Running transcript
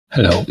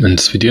Hello, in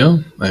this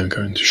video I'm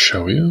going to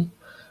show you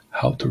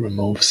how to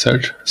remove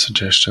search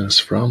suggestions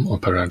from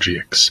Opera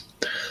GX.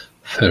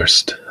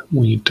 First,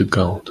 we need to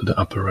go to the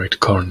upper right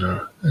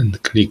corner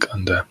and click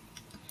on the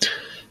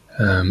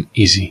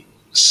Easy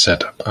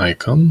Setup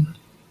icon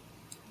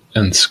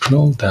and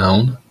scroll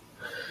down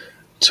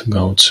to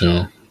go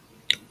to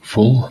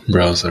Full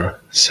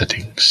Browser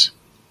Settings.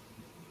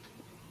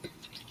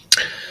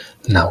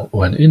 Now,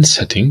 when in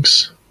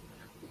Settings,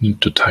 we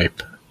need to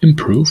type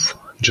Improve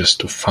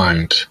just to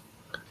find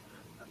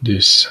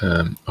this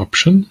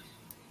option.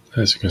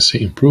 As you can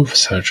see, Improve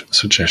Search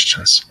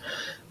Suggestions.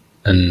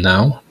 And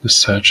now the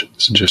search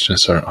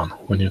suggestions are on.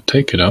 When you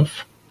take it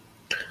off,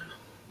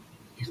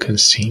 you can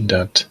see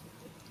that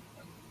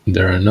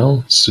there are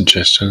no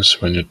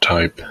suggestions when you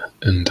type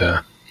in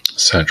the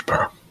search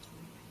bar.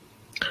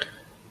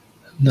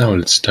 Now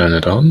let's turn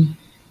it on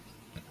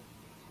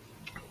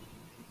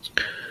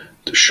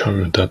to show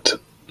you that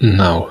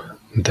now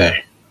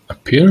they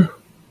appear.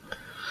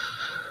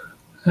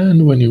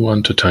 And when you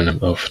want to turn them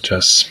off,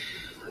 just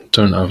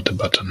turn off the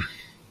button.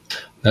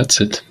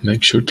 That's it.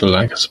 Make sure to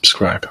like and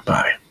subscribe.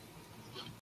 Bye.